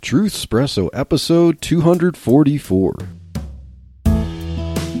Truth Espresso, episode 244.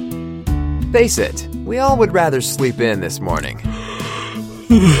 Face it, we all would rather sleep in this morning.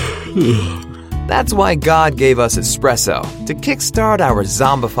 That's why God gave us espresso, to kickstart our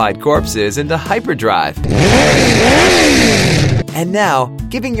zombified corpses into hyperdrive. And now,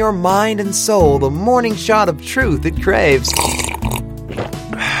 giving your mind and soul the morning shot of truth it craves.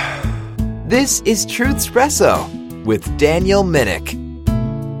 This is Truth Espresso with Daniel Minnick.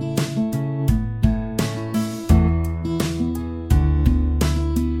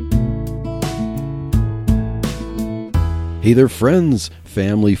 Hey there, friends,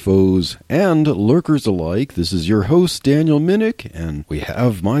 family, foes, and lurkers alike. This is your host, Daniel Minnick, and we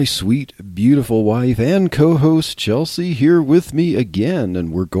have my sweet, beautiful wife and co-host, Chelsea, here with me again,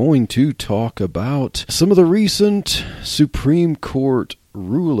 and we're going to talk about some of the recent Supreme Court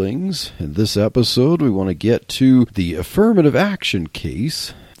rulings. In this episode, we want to get to the affirmative action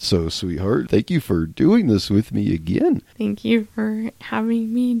case. So, sweetheart, thank you for doing this with me again. Thank you for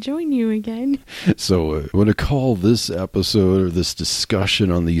having me join you again. So, I want to call this episode, or this discussion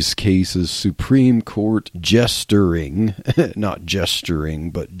on these cases, Supreme Court Jestering. Not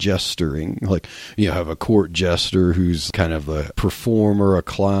gesturing, but jestering. Like, you have a court jester who's kind of a performer, a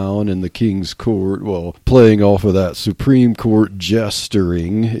clown in the king's court. Well, playing off of that, Supreme Court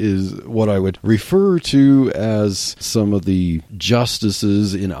Jestering is what I would refer to as some of the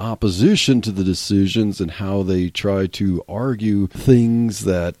justices in opposition to the decisions and how they try to argue things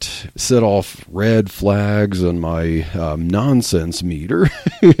that set off red flags on my nonsense meter.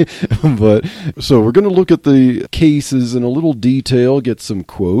 But so we're going to look at the cases in a little detail, get some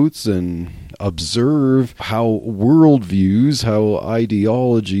quotes, and observe how worldviews, how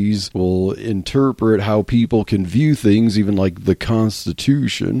ideologies will interpret how people can view things, even like the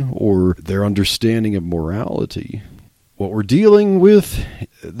Constitution or their understanding of morality. What we're dealing with,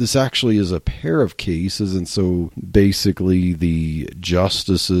 this actually is a pair of cases, and so basically the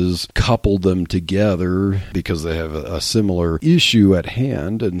justices coupled them together because they have a similar issue at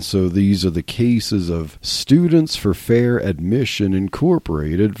hand, and so these are the cases of Students for Fair Admission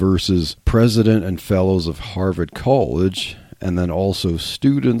Incorporated versus President and Fellows of Harvard College, and then also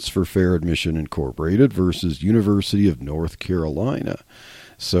Students for Fair Admission Incorporated versus University of North Carolina.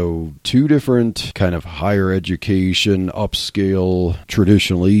 So two different kind of higher education, upscale,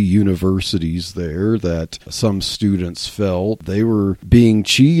 traditionally universities there that some students felt they were being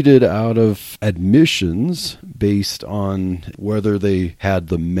cheated out of admissions based on whether they had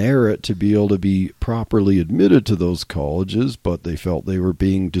the merit to be able to be properly admitted to those colleges, but they felt they were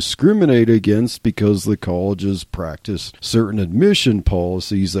being discriminated against because the colleges practiced certain admission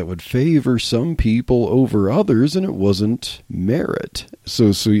policies that would favor some people over others, and it wasn't merit.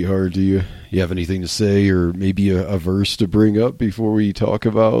 So, sweetheart, do you have anything to say, or maybe a verse to bring up before we talk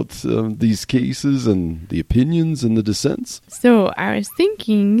about these cases and the opinions and the dissents? So I was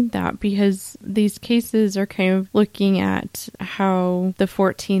thinking that because these cases are kind of looking at how the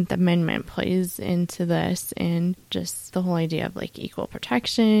 14th Amendment plays into this and just the whole idea of like equal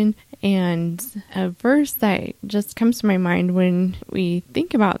protection, and a verse that just comes to my mind when we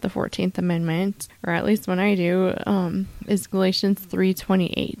think about the 14th Amendment, or at least when I do, is Galatians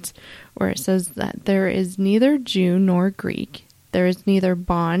 3:28, where it says that there is neither Jew nor Greek, there is neither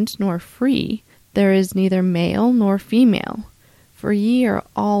bond nor free, there is neither male nor female, for ye are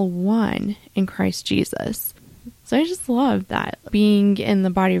all one in Christ Jesus. So I just love that. Being in the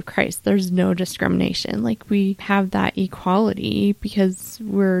body of Christ, there's no discrimination. Like, we have that equality because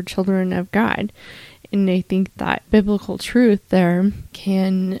we're children of God. And I think that biblical truth there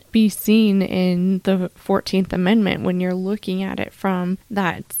can be seen in the 14th Amendment when you're looking at it from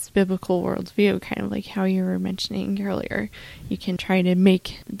that biblical worldview, kind of like how you were mentioning earlier. You can try to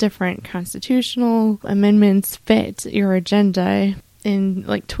make different constitutional amendments fit your agenda and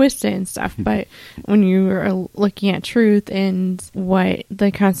like twist it and stuff, but when you are looking at truth and what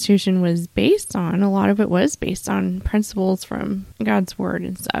the Constitution was based on, a lot of it was based on principles from God's Word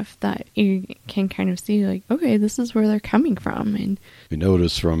and stuff that you can kind of see like, okay, this is where they're coming from. And we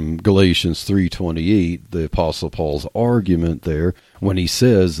notice from Galatians 3:28, the Apostle Paul's argument there, when he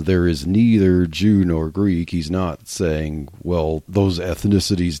says there is neither Jew nor Greek, he's not saying, well, those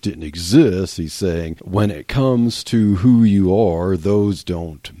ethnicities didn't exist. He's saying when it comes to who you are, those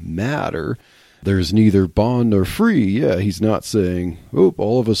don't matter. There's neither bond nor free. Yeah, he's not saying, oh,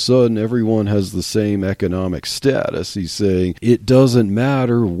 all of a sudden everyone has the same economic status. He's saying it doesn't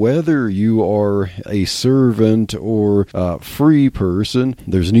matter whether you are a servant or a free person.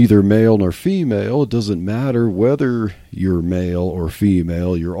 There's neither male nor female. It doesn't matter whether you're male or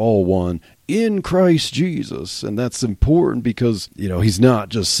female. You're all one in Christ Jesus. And that's important because, he's not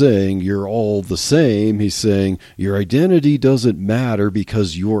just saying you're all the same. He's saying your identity doesn't matter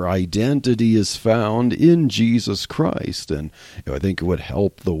because your identity is found in Jesus Christ. And I think it would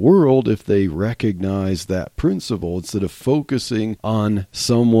help the world if they recognize that principle instead of focusing on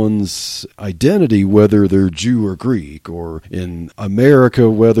someone's identity, whether they're Jew or Greek, or in America,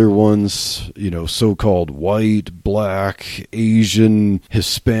 whether one's, so-called white, black, Asian,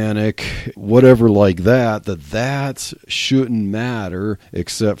 Hispanic, whatever like that shouldn't matter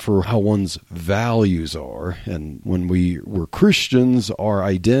except for how one's values are. And when we're Christians, our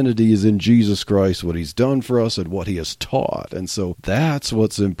identity is in Jesus Christ, what he's done for us and what he has taught. And so that's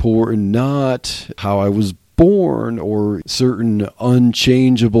what's important, not how I was born or certain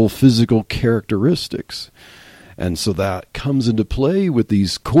unchangeable physical characteristics. And so that comes into play with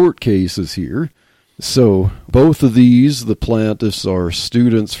these court cases here. So both of these, the plaintiffs are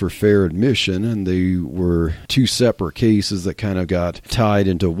students for fair admission, and they were two separate cases that kind of got tied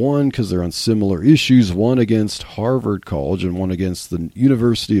into one because they're on similar issues, one against Harvard College and one against the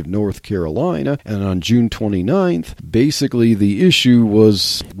University of North Carolina. And on June 29th, basically the issue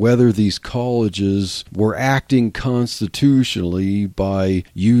was whether these colleges were acting constitutionally by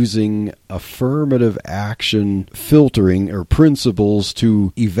using affirmative action filtering or principles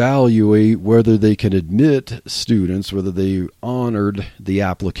to evaluate whether they can admit students, whether they honored the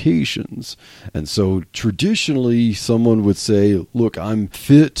applications. And so traditionally someone would say, look, I'm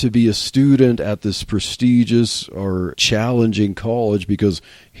fit to be a student at this prestigious or challenging college because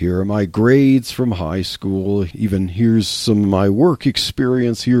here are my grades from high school. Even here's some of my work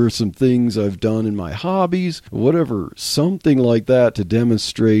experience. Here are some things I've done in my hobbies, whatever, something like that to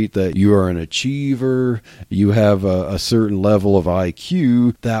demonstrate that you are an achiever, you have a certain level of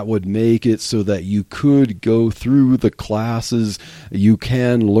IQ that would make it so that you could go through the classes. You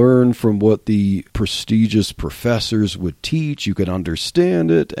can learn from what the prestigious professors would teach. You can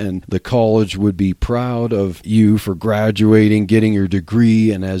understand it, and the college would be proud of you for graduating, getting your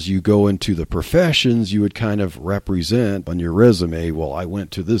degree, and as you go into the professions, you would kind of represent on your resume, well, I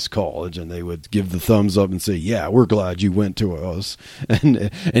went to this college, and they would give the thumbs up and say, yeah, we're glad you went to us. And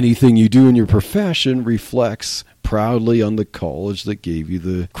anything you do in your profession reflects proudly on the college that gave you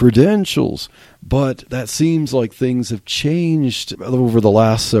the credentials. But that seems like things have changed over the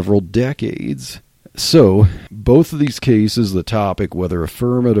last several decades. So, both of these cases, the topic whether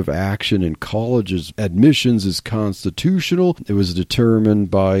affirmative action in colleges admissions is constitutional, it was determined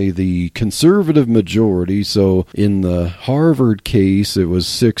by the conservative majority. So, in the Harvard case, it was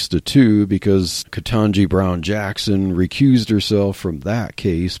 6-2 because Ketanji Brown Jackson recused herself from that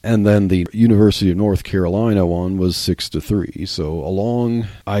case. And then the University of North Carolina one was 6-3. So, along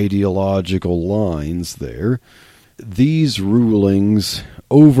ideological lines there. These rulings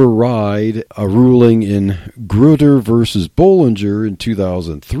override a ruling in Grutter versus Bollinger in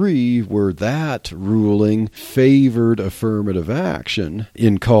 2003, where that ruling favored affirmative action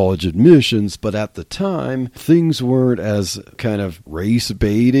in college admissions, but at the time, things weren't as kind of race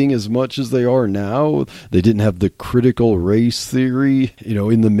baiting as much as they are now. They didn't have the critical race theory,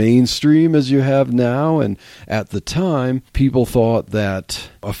 in the mainstream as you have now, and at the time, people thought that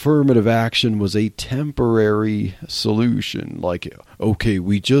affirmative action was a temporary solution, like, okay,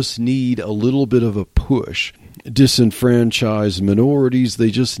 we just need a little bit of a push. Disenfranchised minorities,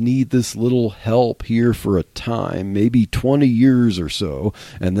 they just need this little help here for a time, maybe 20 years or so,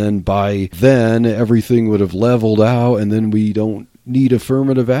 and then by then everything would have leveled out and then we don't need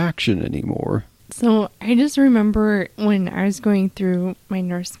affirmative action anymore. So I just remember when I was going through my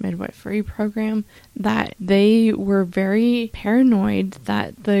nurse midwifery program that they were very paranoid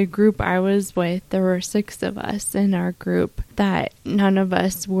that the group I was with, there were 6 of us in our group, that none of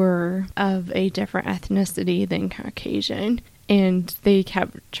us were of a different ethnicity than Caucasian. And they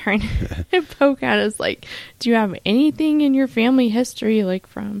kept trying to poke at us like, do you have anything in your family history, like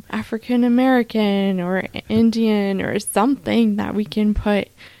from African American or Indian or something that we can put,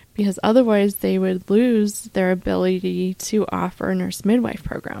 because otherwise they would lose their ability to offer a nurse midwife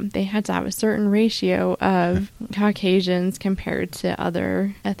program. They had to have a certain ratio of Caucasians compared to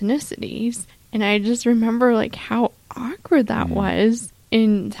other ethnicities. And I just remember like how awkward that was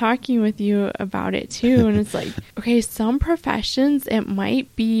in talking with you about it too. And it's like, okay, some professions, it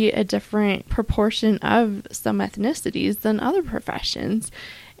might be a different proportion of some ethnicities than other professions.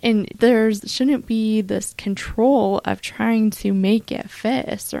 And there shouldn't be this control of trying to make it fit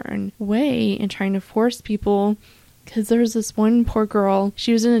a certain way and trying to force people. Because there was this one poor girl,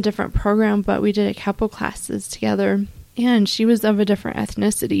 she was in a different program, but we did a couple classes together. And she was of a different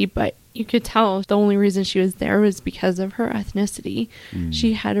ethnicity, but You could tell the only reason she was there was because of her ethnicity.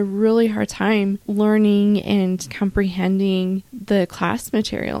 She had a really hard time learning and comprehending the class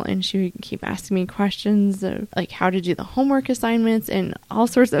material, and she would keep asking me questions of like how to do the homework assignments and all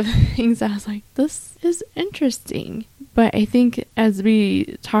sorts of things. I was like, this is interesting. But I think as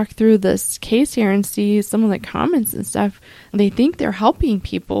we talk through this case here and see some of the comments and stuff, they think they're helping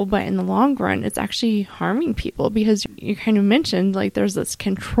people, but in the long run, it's actually harming people, because you kind of mentioned like there's this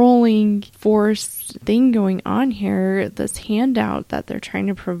controlling force thing going on here, this handout that they're trying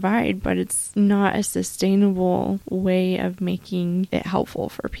to provide, but it's not a sustainable way of making it helpful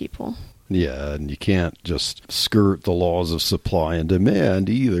for people. Yeah, and you can't just skirt the laws of supply and demand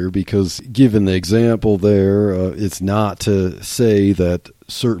either, because given the example there, it's not to say that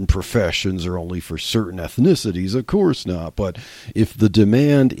certain professions are only for certain ethnicities. Of course not. But if the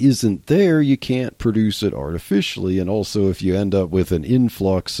demand isn't there, you can't produce it artificially. And also, if you end up with an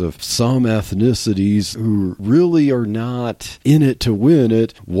influx of some ethnicities who really are not in it to win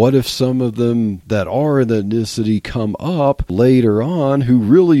it, what if some of them that are an ethnicity come up later on who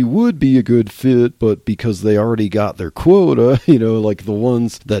really would be a good fit, but because they already got their quota, like the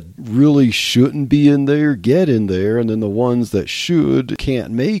ones that really shouldn't be in there get in there, and then the ones that should can't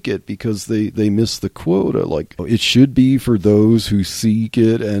make it because they miss the quota. Like, it should be for those who seek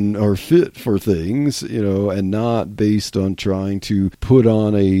it and are fit for things, and not based on trying to put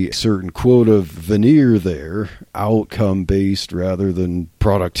on a certain quota veneer there, outcome based rather than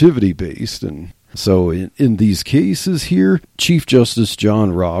productivity based. And so in these cases here, Chief Justice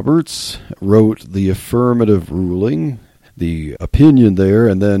John Roberts wrote the affirmative ruling, the opinion there,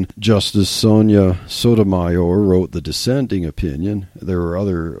 and then Justice Sonia Sotomayor wrote the dissenting opinion. There were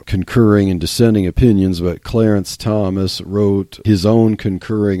other concurring and dissenting opinions, but Clarence Thomas wrote his own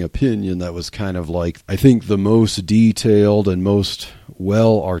concurring opinion that was kind of like, I think, the most detailed and most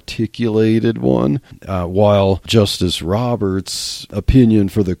well-articulated one, while Justice Roberts' opinion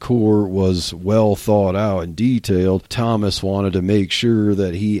for the court was well thought out and detailed. Thomas wanted to make sure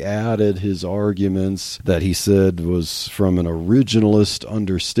that he added his arguments that he said was from an originalist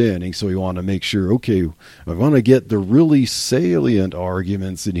understanding, so he wanted to make sure, okay, I want to get the really salient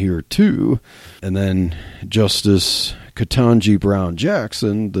arguments in here too. And then Justice Ketanji Brown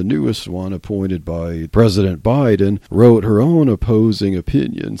Jackson, the newest one appointed by President Biden, wrote her own opposing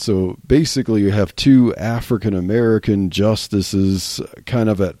opinion. So basically you have two African American justices kind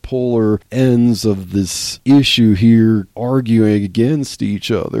of at polar ends of this issue here, arguing against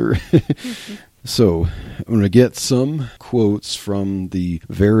each other. So I'm going to get some quotes from the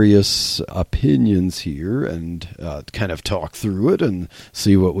various opinions here and kind of talk through it and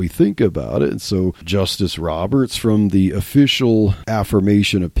see what we think about it. And so Justice Roberts, from the official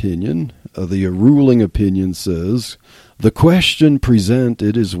affirmation opinion, the ruling opinion says, "The question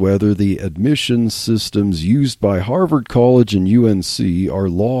presented is whether the admission systems used by Harvard College and UNC are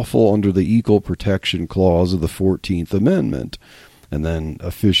lawful under the Equal Protection Clause of the 14th Amendment." And then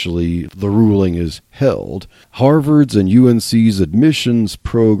officially the ruling is held. Harvard's and UNC's admissions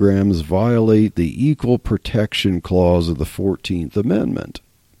programs violate the Equal Protection Clause of the 14th Amendment.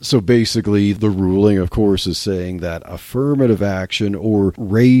 So basically the ruling, of course, is saying that affirmative action or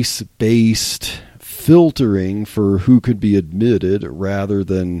race-based filtering for who could be admitted rather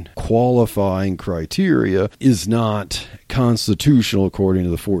than qualifying criteria is not constitutional according to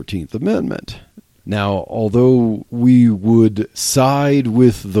the 14th Amendment. Now, although we would side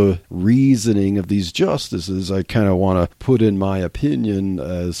with the reasoning of these justices, I kind of want to put in my opinion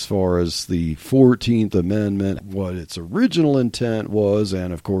as far as the 14th Amendment, what its original intent was,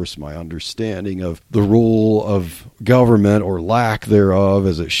 and of course my understanding of the role of government, or lack thereof,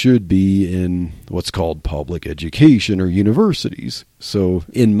 as it should be in what's called public education or universities. So,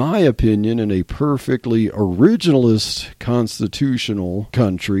 in my opinion, in a perfectly originalist constitutional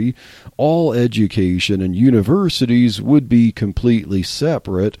country, all education and universities would be completely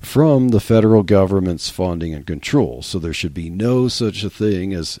separate from the federal government's funding and control. So there should be no such a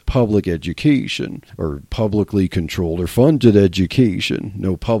thing as public education or publicly controlled or funded education.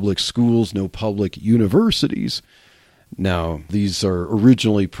 No public schools, no public universities. Now, these are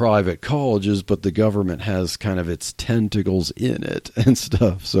originally private colleges, but the government has kind of its tentacles in it and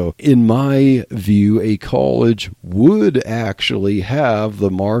stuff. So, in my view, a college would actually have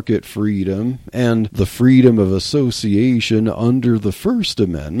the market freedom and the freedom of association under the First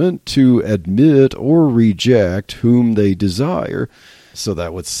Amendment to admit or reject whom they desire. So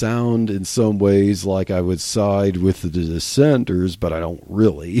that would sound in some ways like I would side with the dissenters, but I don't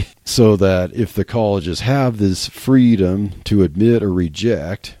really. So that if the colleges have this freedom to admit or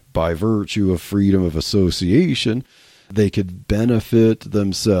reject by virtue of freedom of association, they could benefit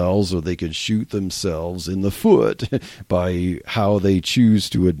themselves or they could shoot themselves in the foot by how they choose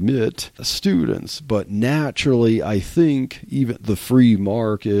to admit students. But naturally, I think even the free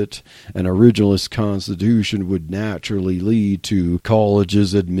market and originalist constitution would naturally lead to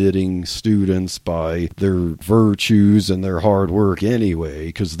colleges admitting students by their virtues and their hard work anyway,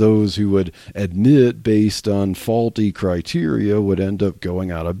 because those who would admit based on faulty criteria would end up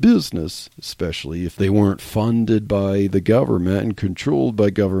going out of business, especially if they weren't funded by the government and controlled by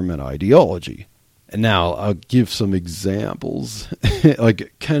government ideology. And now I'll give some examples,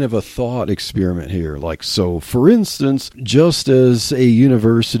 like kind of a thought experiment here. Like, so for instance, just as a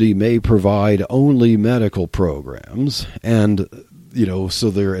university may provide only medical programs and so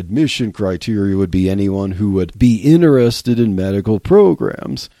their admission criteria would be anyone who would be interested in medical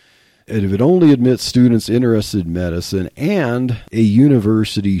programs. And if it only admits students interested in medicine, and a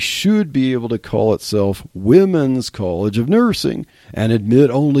university should be able to call itself Women's College of Nursing and admit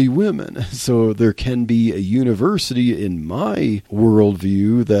only women. So there can be a university in my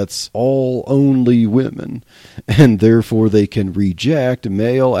worldview that's all only women, and therefore they can reject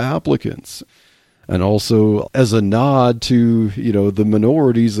male applicants. And also, as a nod to, the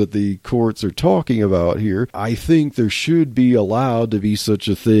minorities that the courts are talking about here, I think there should be allowed to be such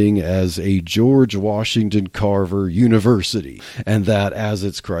a thing as a George Washington Carver University. And that as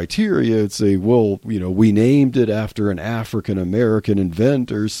its criteria, it'd say, well, we named it after an African-American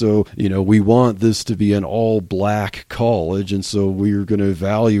inventor, so, we want this to be an all-black college, and so we're going to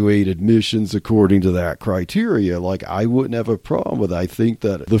evaluate admissions according to that criteria. Like, I wouldn't have a problem with it. I think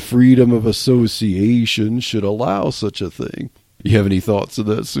that the freedom of association should allow such a thing. You have any thoughts on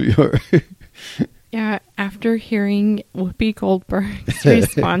that, sweetheart? Yeah, after hearing Whoopi Goldberg's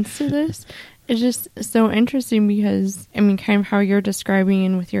response to this, it's just so interesting because, kind of how you're describing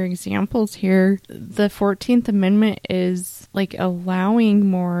and with your examples here, the 14th Amendment is like allowing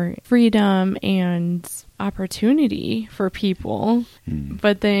more freedom and opportunity for people.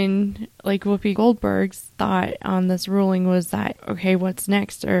 But then, like Whoopi Goldberg's thought on this ruling was that, okay, what's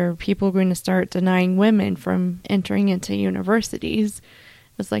next? Are people going to start denying women from entering into universities?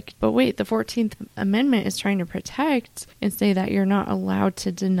 It's like, but wait, the 14th Amendment is trying to protect and say that you're not allowed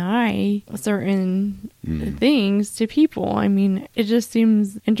to deny certain things to people. It just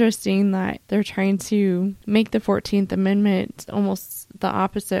seems interesting that they're trying to make the 14th Amendment almost the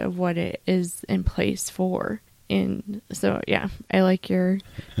opposite of what it is in place for. And so, yeah, I like your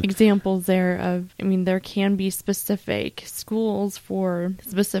examples there of, there can be specific schools for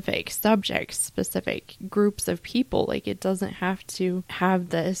specific subjects, specific groups of people. Like, it doesn't have to have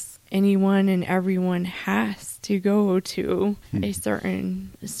this, anyone and everyone has to go to a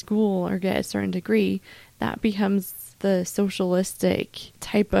certain school or get a certain degree. That becomes the socialistic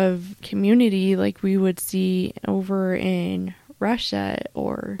type of community like we would see over in Russia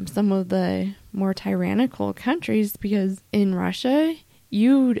or some of the more tyrannical countries, because in Russia,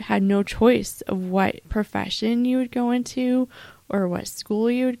 you had no choice of what profession you would go into or what school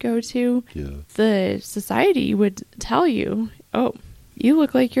you would go to. Yeah. The society would tell you, oh, you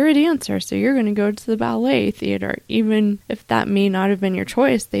look like you're a dancer, so you're going to go to the ballet theater. Even if that may not have been your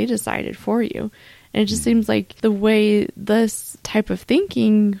choice, they decided for you. And it just seems like the way this type of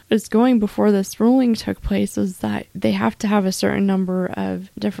thinking was going before this ruling took place was that they have to have a certain number of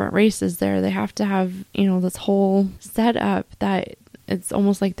different races there. They have to have, this whole setup that it's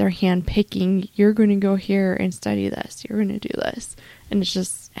almost like they're hand-picking. You're going to go here and study this. You're going to do this. And it's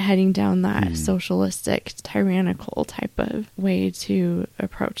just heading down that socialistic, tyrannical type of way to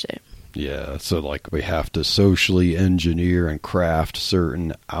approach it. Yeah, so like we have to socially engineer and craft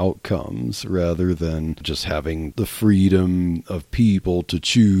certain outcomes rather than just having the freedom of people to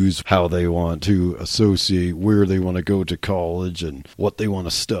choose how they want to associate, where they want to go to college and what they want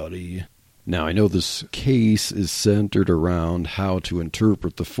to study. Now, I know this case is centered around how to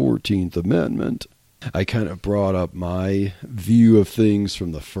interpret the 14th Amendment. I kind of brought up my view of things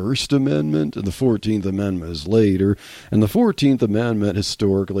from the First Amendment, and the 14th Amendment is later. And the 14th Amendment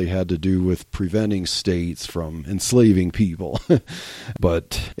historically had to do with preventing states from enslaving people.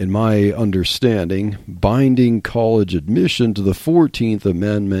 But in my understanding, binding college admission to the 14th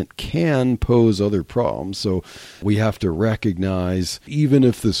Amendment can pose other problems. So we have to recognize, even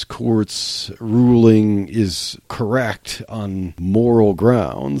if this court's ruling is correct on moral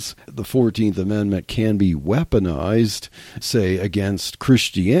grounds, the 14th Amendment can be weaponized, say, against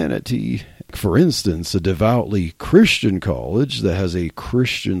Christianity For instance, a devoutly Christian college that has a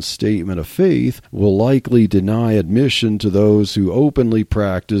Christian statement of faith will likely deny admission to those who openly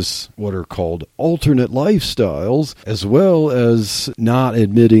practice what are called alternate lifestyles, as well as not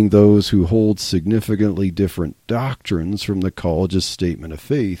admitting those who hold significantly different doctrines from the college's statement of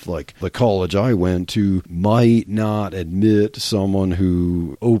faith. Like the college I went to might not admit someone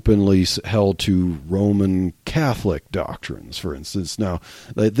who openly held to Roman Catholic doctrines, for instance. Now,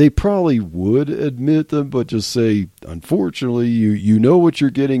 they probably would admit them, but just say, unfortunately, you know what you're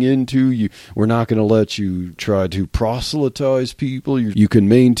getting into. We're not going to let you try to proselytize people. You can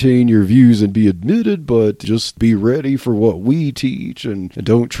maintain your views and be admitted, but just be ready for what we teach, and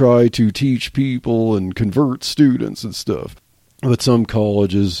don't try to teach people and convert students and stuff. But some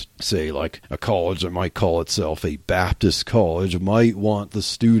colleges, say like a college that might call itself a Baptist college, might want the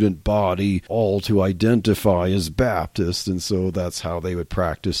student body all to identify as Baptist, and so that's how they would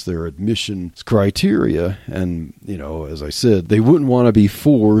practice their admissions criteria. And, as I said, they wouldn't want to be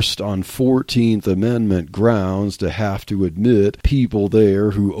forced on 14th Amendment grounds to have to admit people there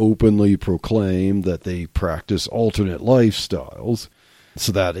who openly proclaim that they practice alternate lifestyles.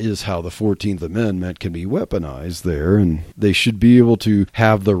 So that is how the 14th Amendment can be weaponized there, and they should be able to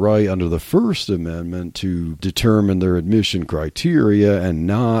have the right under the First Amendment to determine their admission criteria and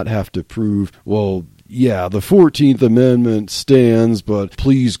not have to prove, well, yeah, the 14th Amendment stands, but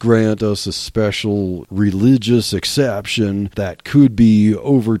please grant us a special religious exception that could be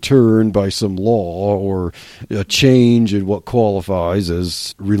overturned by some law or a change in what qualifies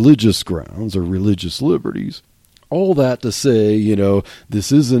as religious grounds or religious liberties. All that to say,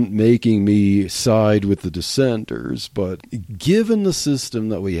 this isn't making me side with the dissenters, but given the system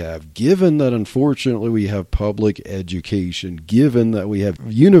that we have, given that unfortunately we have public education, given that we have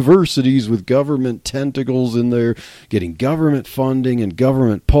universities with government tentacles in there, getting government funding and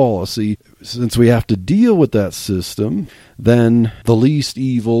government policy, since we have to deal with that system, then the least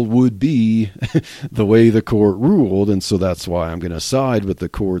evil would be the way the court ruled, and so that's why I'm going to side with the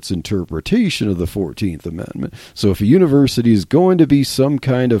court's interpretation of the 14th Amendment. So if a university is going to be some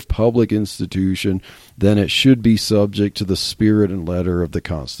kind of public institution, then it should be subject to the spirit and letter of the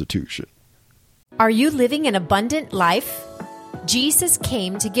Constitution. Are you living an abundant life? Jesus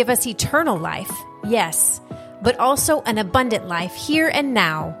came to give us eternal life, yes, but also an abundant life here and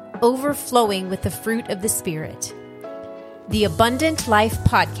now, overflowing with the fruit of the Spirit. The Abundant Life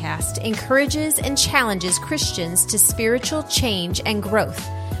podcast encourages and challenges Christians to spiritual change and growth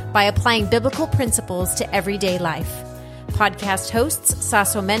by applying biblical principles to everyday life. Podcast hosts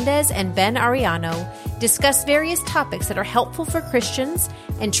Saso Mendez and Ben Ariano discuss various topics that are helpful for Christians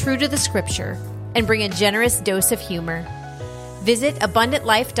and true to the Scripture, and bring a generous dose of humor. Visit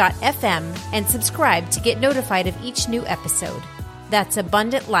abundantlife.fm and subscribe to get notified of each new episode. That's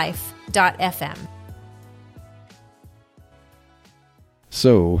abundantlife.fm.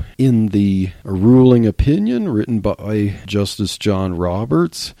 So, in the ruling opinion written by Justice John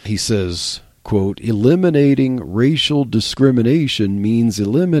Roberts, he says, quote, "Eliminating racial discrimination means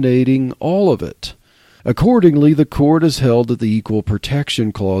eliminating all of it. Accordingly, the court has held that the Equal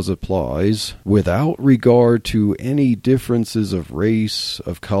Protection Clause applies without regard to any differences of race,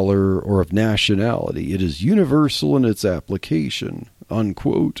 of color, or of nationality. It is universal in its application,"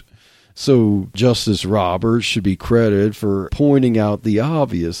 unquote. So Justice Roberts should be credited for pointing out the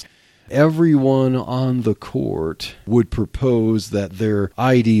obvious. Everyone on the court would propose that their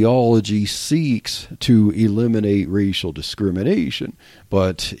ideology seeks to eliminate racial discrimination.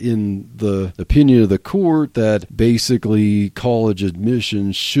 But in the opinion of the court, that basically college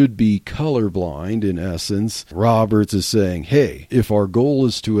admissions should be colorblind, in essence, Roberts is saying, hey, if our goal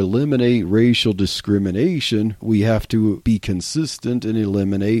is to eliminate racial discrimination, we have to be consistent and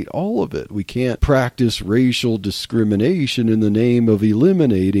eliminate all of it. We can't practice racial discrimination in the name of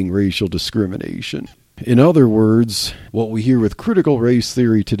eliminating racial discrimination. In other words, what we hear with critical race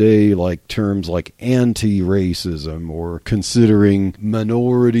theory today, like terms like anti-racism or considering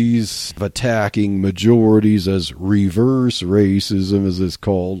minorities attacking majorities as reverse racism, as it's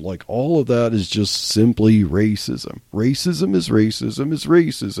called, like all of that is just simply racism. Racism is racism is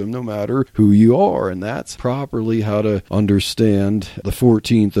racism, no matter who you are. And that's properly how to understand the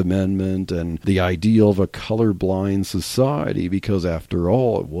 14th Amendment and the ideal of a colorblind society, because after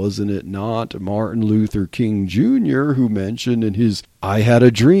all, wasn't it not Martin Luther Luther King Jr., who mentioned in his "I Had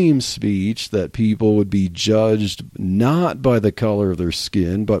a Dream" speech that people would be judged not by the color of their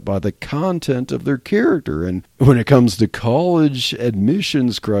skin, but by the content of their character. And when it comes to college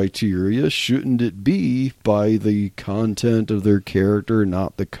admissions criteria, shouldn't it be by the content of their character,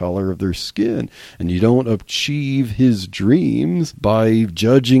 not the color of their skin? And you don't achieve his dreams by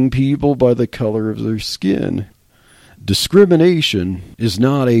judging people by the color of their skin. Discrimination is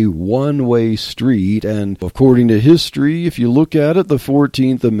not a one-way street, and according to history, if you look at it, the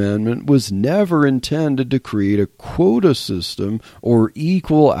 14th Amendment was never intended to create a quota system or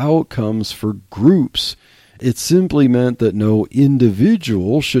equal outcomes for groups. It simply meant that no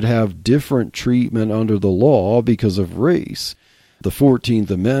individual should have different treatment under the law because of race. The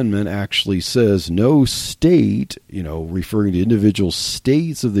 14th Amendment actually says no state, referring to individual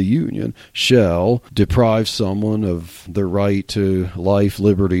states of the Union, shall deprive someone of the right to life,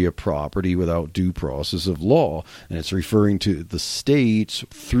 liberty, or property without due process of law. And it's referring to the states,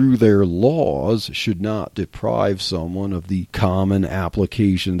 through their laws, should not deprive someone of the common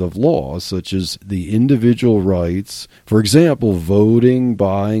application of laws, such as the individual rights. For example, voting,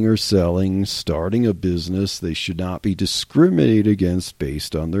 buying or selling, starting a business, they should not be discriminated against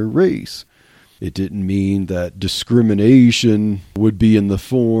based on their race. It didn't mean that discrimination would be in the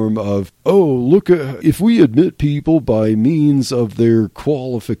form of, if we admit people by means of their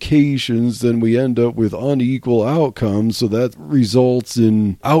qualifications, then we end up with unequal outcomes, so that results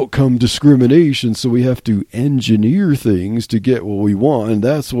in outcome discrimination, so we have to engineer things to get what we want, and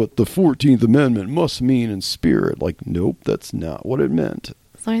that's what the 14th Amendment must mean in spirit. Nope, that's not what it meant.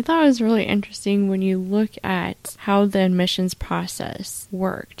 So I thought it was really interesting when you look at how the admissions process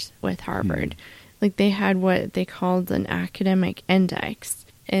worked with Harvard. They had what they called an academic index,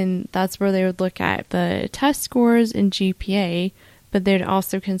 and that's where they would look at the test scores and GPA, but they'd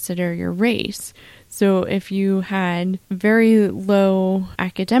also consider your race. So if you had very low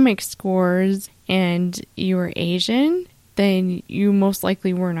academic scores and you were Asian, then you most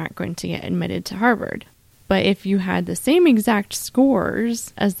likely were not going to get admitted to Harvard. But if you had the same exact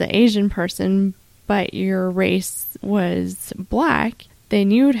scores as the Asian person, but your race was black,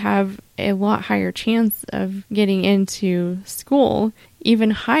 then you would have a lot higher chance of getting into school,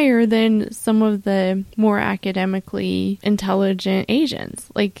 even higher than some of the more academically intelligent Asians.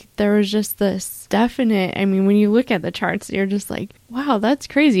 There was just this definite, when you look at the charts, you're just like, wow, that's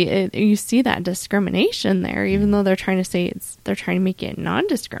crazy. You see that discrimination there, even though they're trying to make it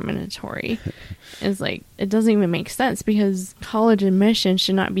non-discriminatory. It's it doesn't even make sense, because college admission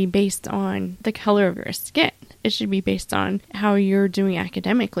should not be based on the color of your skin. It should be based on how you're doing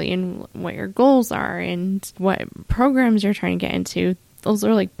academically and what your goals are and what programs you're trying to get into. Those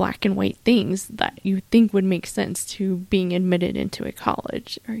are black and white things that you think would make sense to being admitted into a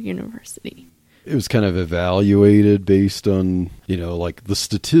college or university. It was kind of evaluated based on, the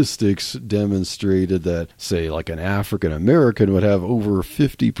statistics demonstrated that, say, an African American would have over a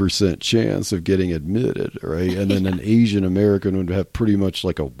 50% chance of getting admitted, right? And then an Asian American would have pretty much a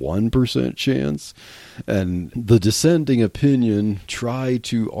 1% chance. And the dissenting opinion tried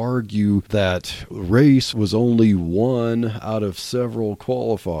to argue that race was only one out of several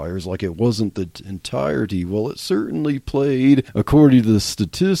qualifiers, it wasn't the entirety. Well, it certainly played, according to the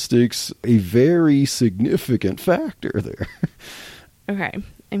statistics, a very significant factor there. Okay,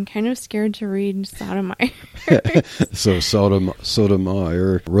 I'm kind of scared to read Sotomayor. So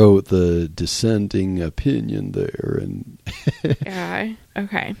Sotomayor wrote the dissenting opinion there. And yeah,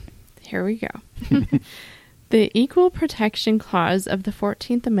 okay. Here we go. The Equal Protection Clause of the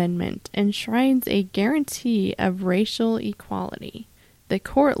 14th Amendment enshrines a guarantee of racial equality. The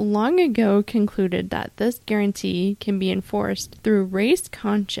court long ago concluded that this guarantee can be enforced through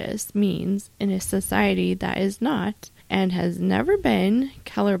race-conscious means in a society that is not, and has never been,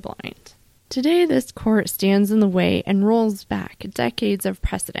 colorblind. Today, this court stands in the way and rolls back decades of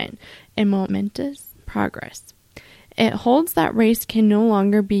precedent and momentous progress. It holds that race can no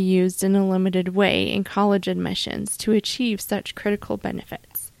longer be used in a limited way in college admissions to achieve such critical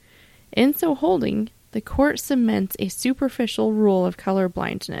benefits. In so holding, the court cements a superficial rule of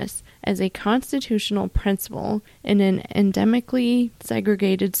colorblindness as a constitutional principle in an endemically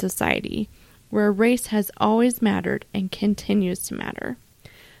segregated society where race has always mattered and continues to matter.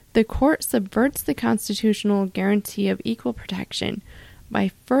 The court subverts the constitutional guarantee of equal protection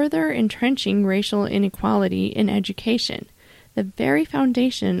by further entrenching racial inequality in education, the very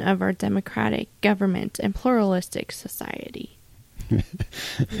foundation of our democratic government and pluralistic society.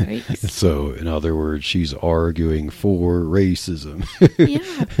 Right? So, in other words, she's arguing for racism.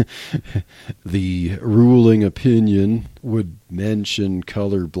 Yeah. The ruling opinion would mention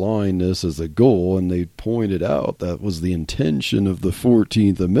color blindness as a goal, and they pointed out that was the intention of the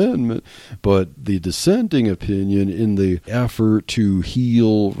 14th Amendment, but the dissenting opinion, in the effort to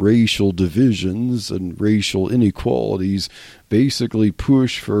heal racial divisions and racial inequalities, basically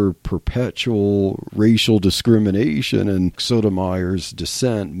push for perpetual racial discrimination. And Sotomayor's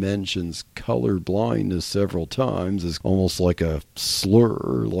dissent mentions color blindness several times as almost like a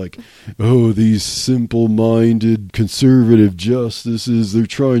slur, like, oh, these simple-minded conservative justices, they're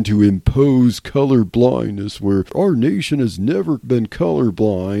trying to impose color blindness where our nation has never been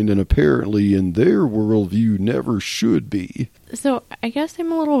colorblind and apparently in their worldview never should be. So I guess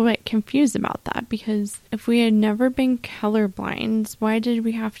I'm a little bit confused about that, because if we had never been colorblind, why did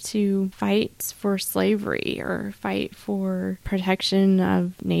we have to fight for slavery or fight for protection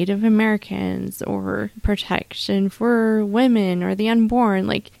of Native Americans or protection for women or the unborn?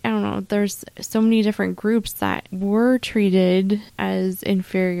 Like, I don't know, there's so many different groups that were treated as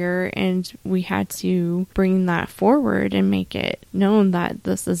inferior, and we had to bring that forward and make it known that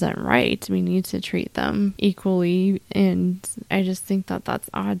this isn't right. We need to treat them equally, and I just think that that's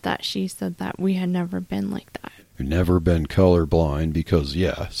odd that she said that we had never been like that. Never been colorblind, because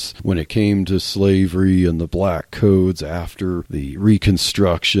yes, when it came to slavery and the black codes after the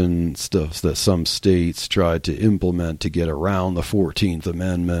Reconstruction stuff that some states tried to implement to get around the 14th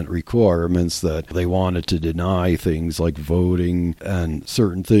Amendment requirements, that they wanted to deny things like voting and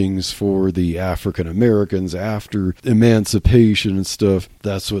certain things for the African Americans after emancipation and stuff,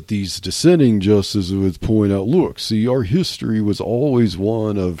 that's what these dissenting justices would point out. Look, see, our history was always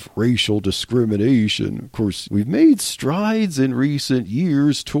one of racial discrimination. Of course, we've made strides in recent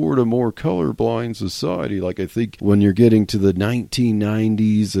years toward a more colorblind society. Like, I think when you're getting to the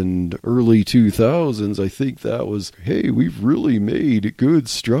 1990s and early 2000s, I think that was, hey, we've really made good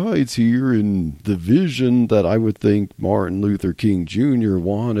strides here in the vision that I would think Martin Luther King Jr.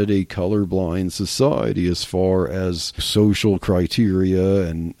 wanted, a colorblind society as far as social criteria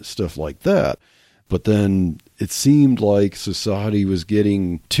and stuff like that. But then it seemed like society was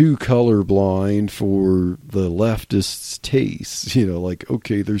getting too colorblind for the leftists' tastes. You know, like,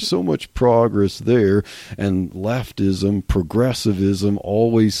 okay, there's so much progress there, and leftism, progressivism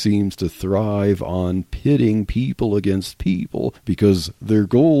always seems to thrive on pitting people against people, because their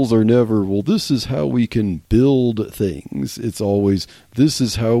goals are never, well, this is how we can build things. It's always, this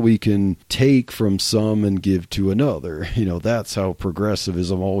is how we can take from some and give to another. You know, that's how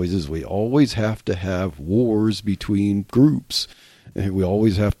progressivism always is. We always have to have wars between groups. And we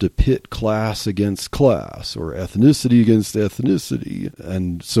always have to pit class against class or ethnicity against ethnicity.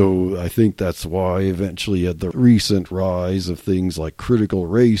 And so I think that's why eventually at the recent rise of things like critical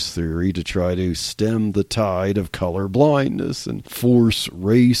race theory to try to stem the tide of color blindness and force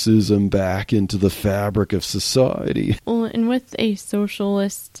racism back into the fabric of society. Well, and with a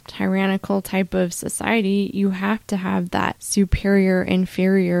socialist, tyrannical type of society, you have to have that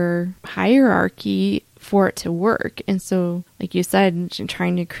superior-inferior hierarchy for it to work. And so, like you said,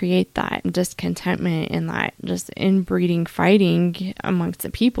 trying to create that discontentment and that just inbreeding fighting amongst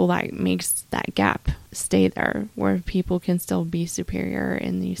the people, that makes that gap stay there where people can still be superior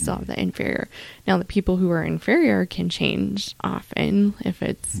and you still have the inferior. Now, the people who are inferior can change often if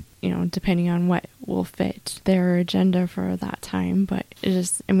it's, you know, depending on what will fit their agenda for that time. But it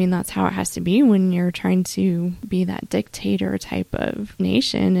just, I mean, that's how it has to be when you're trying to be that dictator type of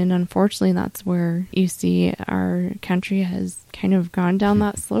nation. And unfortunately, that's where you see our country has kind of gone down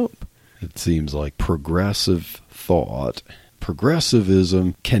that slope. It seems like progressive thought,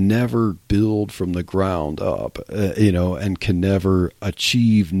 progressivism can never build from the ground up, and can never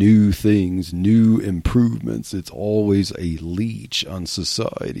achieve new things, new improvements. It's always a leech on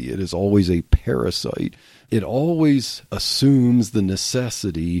society. It is always a parasite. It always assumes the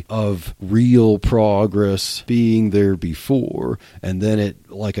necessity of real progress being there before, and then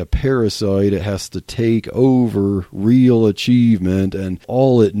it, like a parasite, it has to take over real achievement, and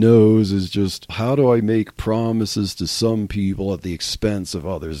all it knows is just, how do I make promises to some people at the expense of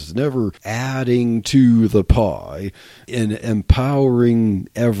others? It's never adding to the pie and empowering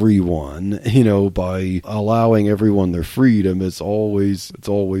everyone, by allowing everyone their freedom. It's always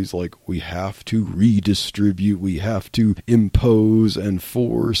like, we have to redistribute. We have to impose and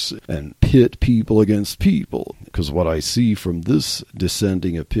force and pit people against people. Because what I see from this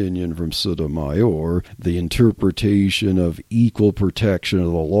dissenting opinion from Sotomayor, the interpretation of equal protection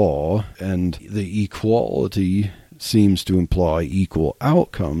of the law and the equality seems to imply equal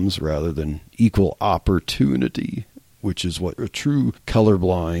outcomes rather than equal opportunity, which is what a true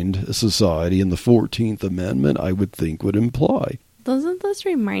colorblind society in the 14th Amendment, I would think, would imply. Doesn't this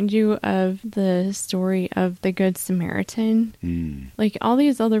remind you of the story of the Good Samaritan? Like all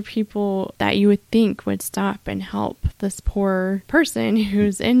these other people that you would think would stop and help this poor person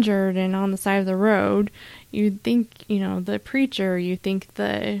who's injured and on the side of the road. You'd think, the preacher, you think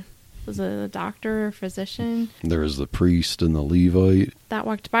was it the doctor or physician? There's the priest and the Levite that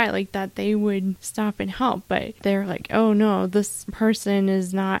walked by, like that they would stop and help, but they're like, oh no, this person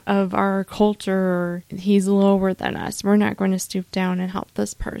is not of our culture, or he's lower than us. We're not going to stoop down and help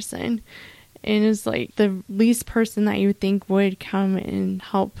this person. And it's like the least person that you would think would come and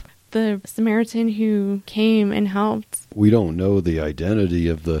help the Samaritan who came and helped. We don't know the identity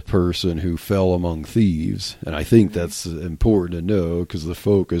of the person who fell among thieves. And I think that's important to know because the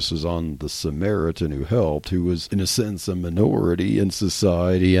focus is on the Samaritan who helped, who was, in a sense, a minority in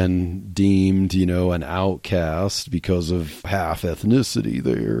society and deemed, an outcast because of half ethnicity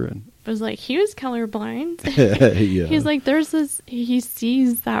there. And it was like he was colorblind. Yeah. He's like, he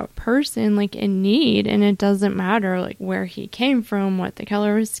sees that person like in need, and it doesn't matter like where he came from, what the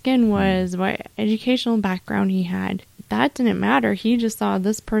color of his skin was, what educational background he had. That didn't matter. He just saw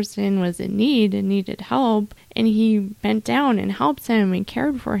this person was in need and needed help, and he bent down and helped him and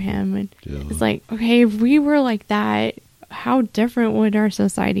cared for him. And it's like, okay, if we were like that, how different would our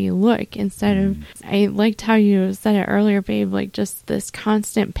society look? Instead of, I liked how you said it earlier, babe, like just this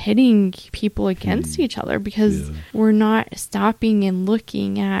constant pitting people against each other because we're not stopping and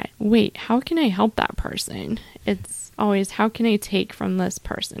looking at, wait, how can I help that person? It's always, how can I take from this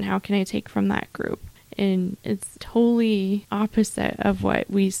person? How can I take from that group? And it's totally opposite of what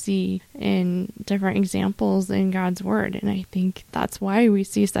we see in different examples in God's word. And I think that's why we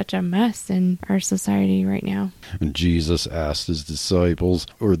see such a mess in our society right now. And Jesus asked his disciples,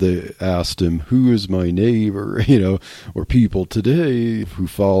 or they asked him, who is my neighbor? Or people today who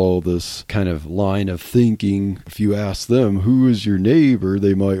follow this kind of line of thinking, if you ask them, who is your neighbor?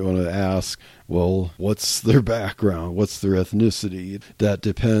 They might want to ask, well, what's their background? What's their ethnicity? That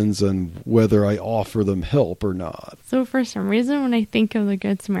depends on whether I offer them help or not. So for some reason, when I think of the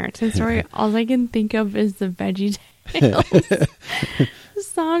Good Samaritan story, all I can think of is the VeggieTales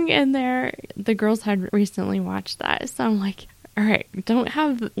song in there. The girls had recently watched that. So I'm like, all right, don't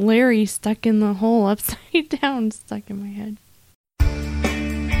have Larry stuck in the hole upside down stuck in my head.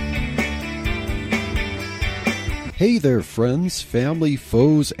 Hey there, friends, family,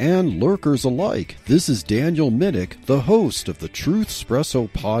 foes, and lurkers alike. This is Daniel Minnick, the host of the Truth Espresso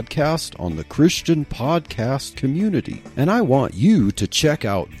podcast on the Christian podcast community. And I want you to check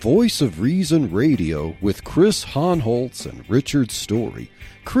out Voice of Reason Radio with Chris Honholtz and Richard Story.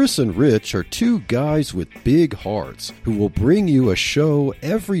 Chris and Rich are two guys with big hearts who will bring you a show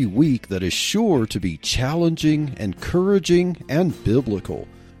every week that is sure to be challenging, encouraging, and biblical.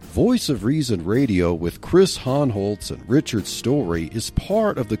 Voice of Reason Radio with Chris Honholtz and Richard Story is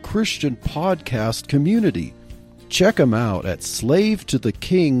part of the Christian podcast community. Check them out at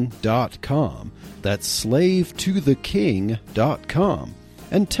slavetotheking.com. That's slavetotheking.com.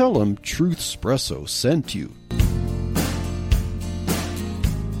 And tell them Truth Espresso sent you.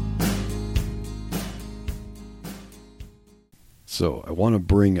 So I want to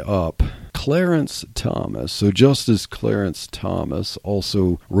bring up Clarence Thomas. So Justice Clarence Thomas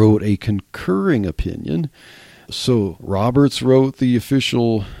also wrote a concurring opinion. So Roberts wrote the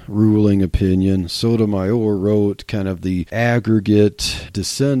official ruling opinion. Sotomayor wrote kind of the aggregate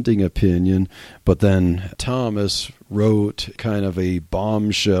dissenting opinion. But then Thomas wrote kind of a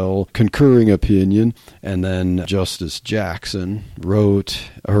bombshell concurring opinion. And then Justice Jackson wrote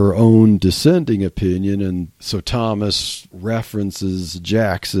her own dissenting opinion. And so Thomas references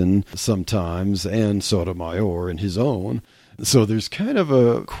Jackson sometimes and Sotomayor in his own. So there's kind of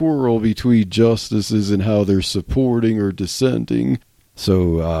a quarrel between justices and how they're supporting or dissenting.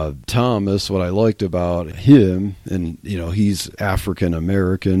 So Thomas, what I liked about him, and he's African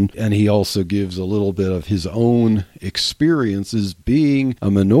American, and he also gives a little bit of his own experiences being a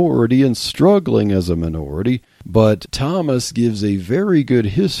minority and struggling as a minority. But Thomas gives a very good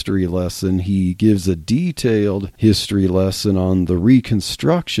history lesson. He gives a detailed history lesson on the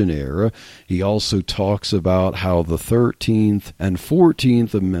Reconstruction era. He also talks about how the 13th and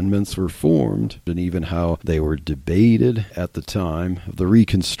 14th Amendments were formed, and even how they were debated at the time of the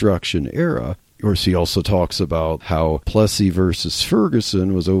Reconstruction era. course, he also talks about how Plessy versus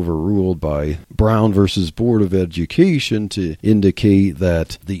Ferguson was overruled by Brown versus Board of Education to indicate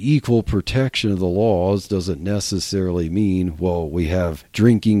that the equal protection of the laws doesn't necessarily mean, well, we have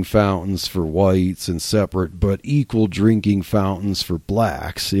drinking fountains for whites and separate but equal drinking fountains for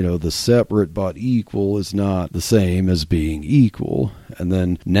blacks. The separate but equal is not the same as being equal. And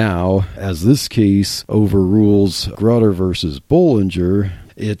then now, as this case overrules Grutter versus Bollinger,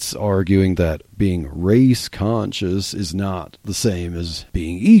 it's arguing that being race conscious is not the same as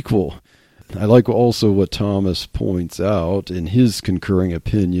being equal. I like also what Thomas points out in his concurring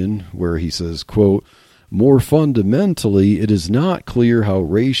opinion, where he says, quote, "More fundamentally, it is not clear how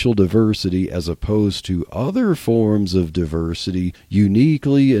racial diversity, as opposed to other forms of diversity,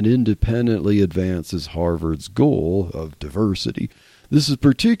 uniquely and independently advances Harvard's goal of diversity. This is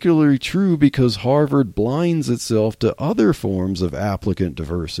particularly true because Harvard blinds itself to other forms of applicant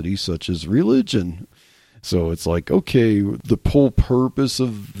diversity, such as religion." So it's like, okay, the whole purpose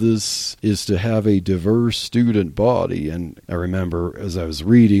of this is to have a diverse student body. And I remember as I was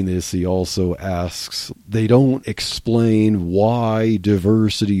reading this, he also asks, they don't explain why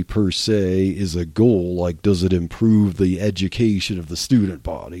diversity per se is a goal. Like, does it improve the education of the student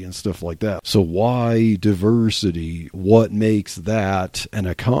body and stuff like that? So why diversity? What makes that an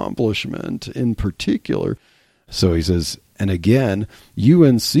accomplishment in particular? So he says, and again,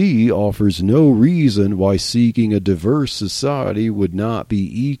 UNC offers no reason why seeking a diverse society would not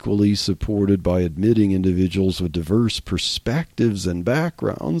be equally supported by admitting individuals with diverse perspectives and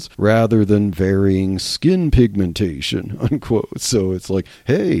backgrounds rather than varying skin pigmentation, unquote. So it's like,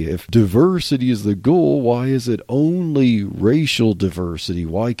 hey, if diversity is the goal, why is it only racial diversity?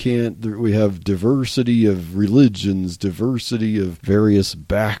 Why can't we have diversity of religions, diversity of various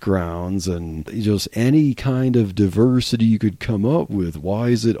backgrounds, and just any kind of diversity you could come up with? Why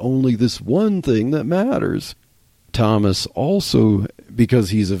is it only this one thing that matters? Thomas also, because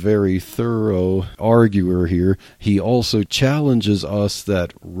he's a very thorough arguer here, he also challenges us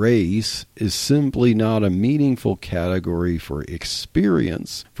that race is simply not a meaningful category for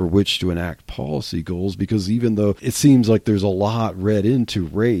experience for which to enact policy goals, because even though it seems like there's a lot read into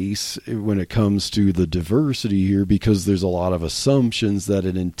race when it comes to the diversity here, because there's a lot of assumptions that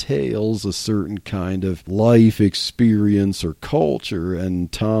it entails a certain kind of life experience or culture,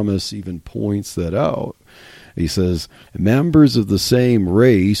 and Thomas even points that out. He says, members of the same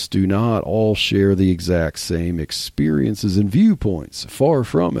race do not all share the exact same experiences and viewpoints. Far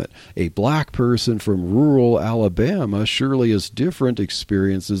from it. A black person from rural Alabama surely has different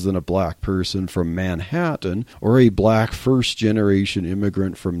experiences than a black person from Manhattan or a black first-generation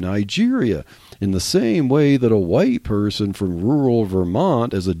immigrant from Nigeria. In the same way that a white person from rural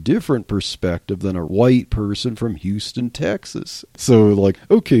Vermont has a different perspective than a white person from Houston, Texas. So, like,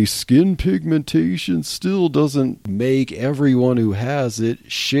 okay, skin pigmentation still doesn't make everyone who has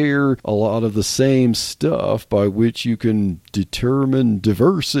it share a lot of the same stuff by which you can determine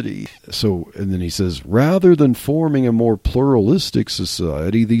diversity. So, and then he says, rather than forming a more pluralistic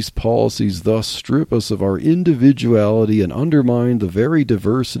society, these policies thus strip us of our individuality and undermine the very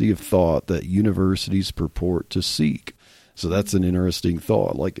diversity of thought that universities purport to seek. So that's an interesting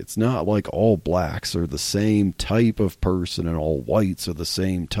thought. Like, it's not like all blacks are the same type of person and all whites are the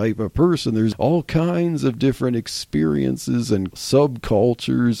same type of person. There's all kinds of different experiences and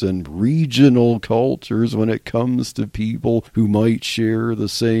subcultures and regional cultures when it comes to people who might share the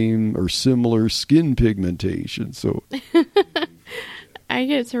same or similar skin pigmentation. So I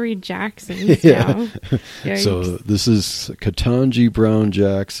get to read Jackson's now. So this is Ketanji Brown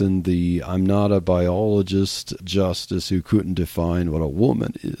Jackson, the I'm not a biologist justice who couldn't define what a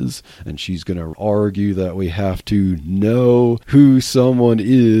woman is. And she's going to argue that we have to know who someone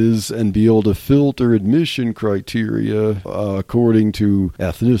is and be able to filter admission criteria according to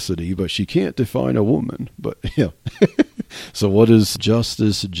ethnicity. But she can't define a woman. But yeah. So what does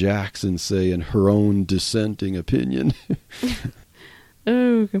Justice Jackson say in her own dissenting opinion?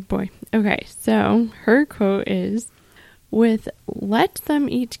 Oh, good boy. Okay, so her quote is, with let them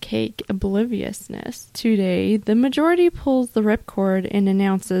eat cake obliviousness today, the majority pulls the ripcord and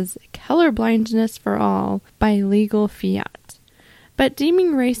announces colorblindness for all by legal fiat. But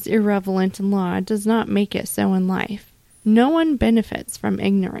deeming race irrelevant in law does not make it so in life. No one benefits from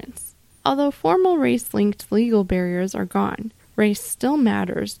ignorance. Although formal race-linked legal barriers are gone, race still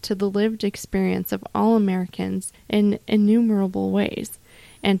matters to the lived experience of all Americans in innumerable ways,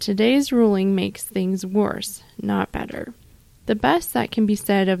 and today's ruling makes things worse, not better. The best that can be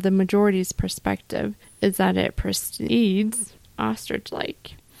said of the majority's perspective is that it proceeds,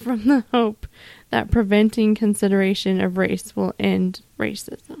 ostrich-like, from the hope that preventing consideration of race will end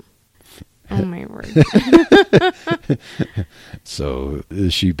racism. Oh, my word. So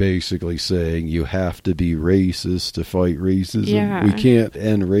is she basically saying you have to be racist to fight racism? Yeah. We can't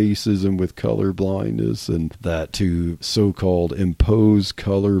end racism with color blindness, and that to so-called impose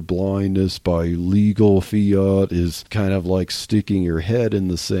color blindness by legal fiat is kind of like sticking your head in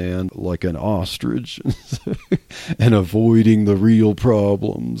the sand like an ostrich and avoiding the real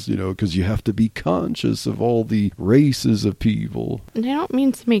problems, because you have to be conscious of all the races of people. And I don't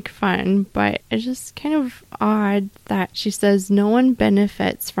mean to make fun, but it's just kind of odd that she says no one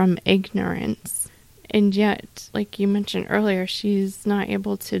benefits from ignorance. And yet, like you mentioned earlier, she's not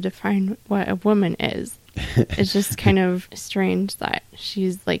able to define what a woman is. It's just kind of strange that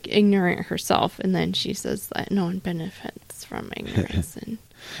she's like ignorant herself, and then she says that no one benefits from ignorance.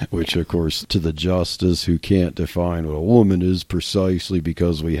 Which, of course, to the justice who can't define what a woman is, precisely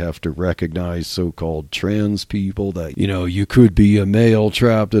because we have to recognize so-called trans people that, you could be a male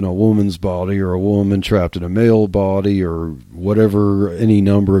trapped in a woman's body or a woman trapped in a male body or whatever, any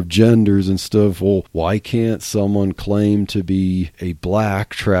number of genders and stuff. Well, why can't someone claim to be a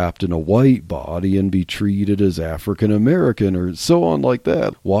black trapped in a white body and be treated as African American or so on like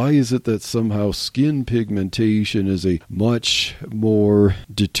that? Why is it that somehow skin pigmentation is a much more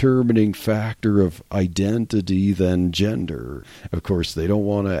determining factor of identity than gender? Of course, they don't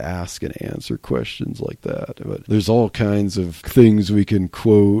want to ask and answer questions like that. But there's all kinds of things we can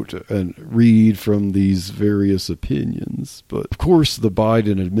quote and read from these various opinions. But of course, the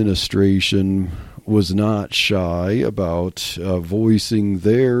Biden administration was not shy about voicing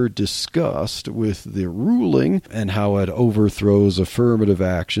their disgust with the ruling and how it overthrows affirmative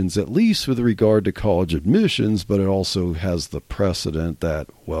actions, at least with regard to college admissions, but it also has the precedent that,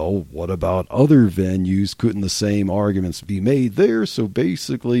 well, what about other venues? Couldn't the same arguments be made there? So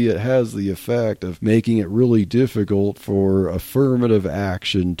basically it has the effect of making it really difficult for affirmative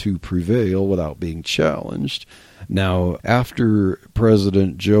action to prevail without being challenged. Now, after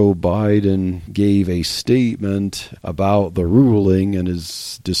President Joe Biden gave a statement about the ruling and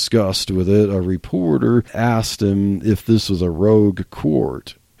his disgust with it, a reporter asked him if this was a rogue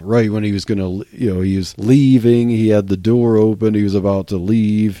court. Right when he was going to, he was leaving, he had the door open, he was about to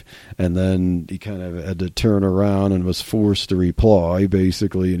leave, and then he kind of had to turn around and was forced to reply,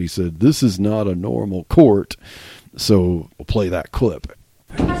 basically, and he said, "This is not a normal court." So we'll play that clip.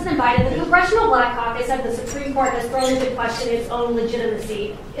 President Biden, the Congressional Black Caucus of the Supreme Court has thrown into question its own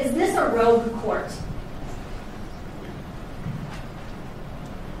legitimacy. Is this a rogue court?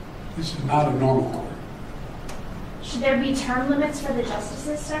 This is not a normal court. Should there be term limits for the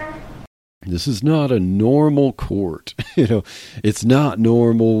justices, sir? This is not a normal court. It's not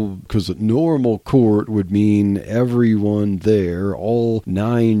normal because a normal court would mean everyone there, all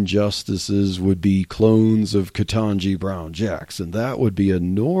 9 justices would be clones of Ketanji Brown Jackson. That would be a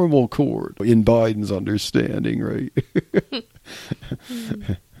normal court in Biden's understanding, right?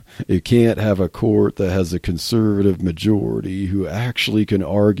 You can't have a court that has a conservative majority who actually can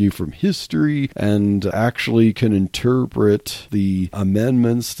argue from history and actually can interpret the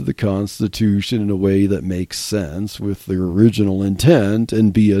amendments to the Constitution in a way that makes sense with their original intent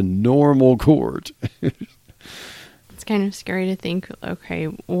and be a normal court. It's kind of scary to think, okay,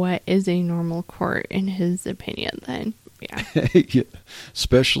 what is a normal court in his opinion then? Yeah. Yeah.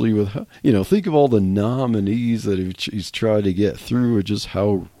 Especially with, think of all the nominees that he's tried to get through and just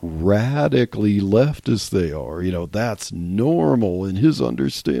how radically leftist they are. That's normal in his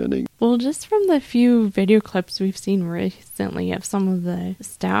understanding. Well, just from the few video clips we've seen recently of some of the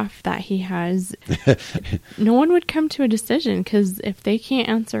staff that he has, no one would come to a decision because if they can't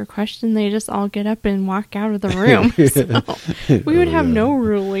answer a question, they just all get up and walk out of the room. So we would have no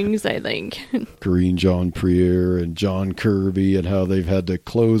rulings, I think. Karine Jean-Pierre and John Kirby and how they've had to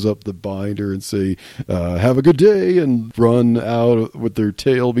close up the binder and say, have a good day, and run out with their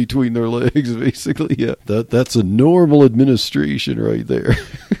tail between their legs, basically. Yeah, that's a normal administration right there.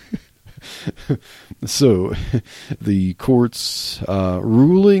 So, the court's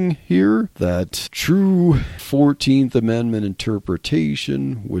ruling here that true 14th Amendment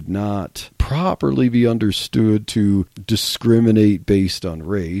interpretation would not properly be understood to discriminate based on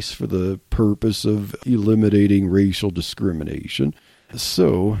race for the purpose of eliminating racial discrimination.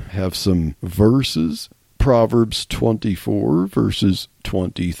 So, have some verses. Proverbs 24, verses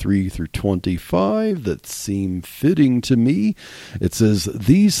 23 through 25 that seem fitting to me. It says,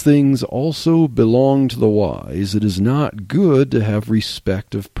 "These things also belong to the wise. It is not good to have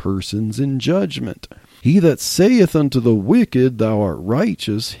respect of persons in judgment. He that saith unto the wicked, Thou art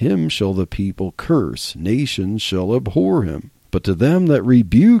righteous, him shall the people curse. Nations shall abhor him. But to them that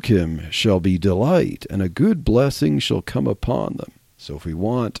rebuke him shall be delight, and a good blessing shall come upon them. So if we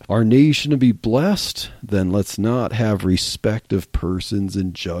want our nation to be blessed, then let's not have respect of persons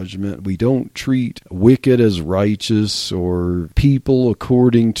in judgment. We don't treat wicked as righteous or people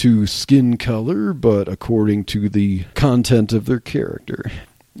according to skin color, but according to the content of their character.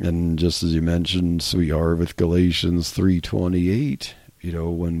 And just as you mentioned, so we are with Galatians 3:28,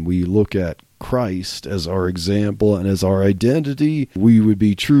 when we look at Christ as our example and as our identity, we would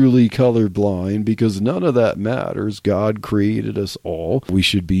be truly colorblind because none of that matters. God created us all. We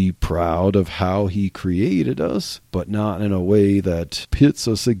should be proud of how he created us, but not in a way that pits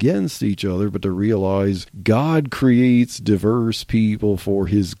us against each other, but to realize God creates diverse people for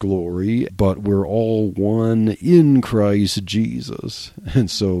his glory, but we're all one in Christ Jesus. And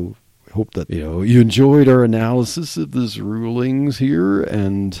so hope that you enjoyed our analysis of these rulings here,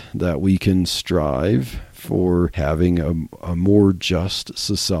 and that we can strive for having a more just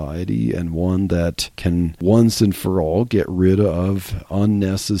society, and one that can once and for all get rid of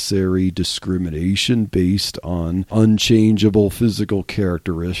unnecessary discrimination based on unchangeable physical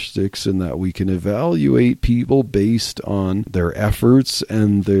characteristics, and that we can evaluate people based on their efforts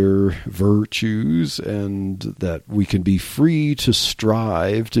and their virtues, and that we can be free to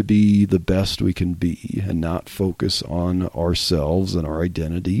strive to be the best we can be and not focus on ourselves and our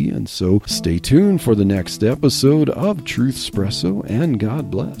identity. And so stay tuned for the next episode of Truth Espresso, and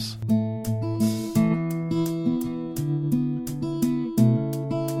God bless.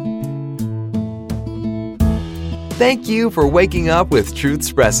 Thank you for waking up with Truth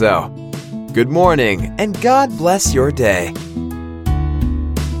Espresso. Good morning, and God bless your day.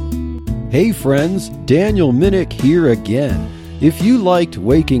 Hey friends, Daniel Minnick here again. If you liked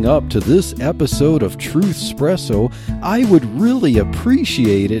waking up to this episode of Truth Espresso, I would really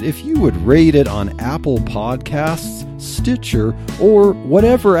appreciate it if you would rate it on Apple Podcasts, Stitcher, or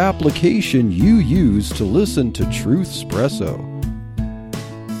whatever application you use to listen to Truth Espresso.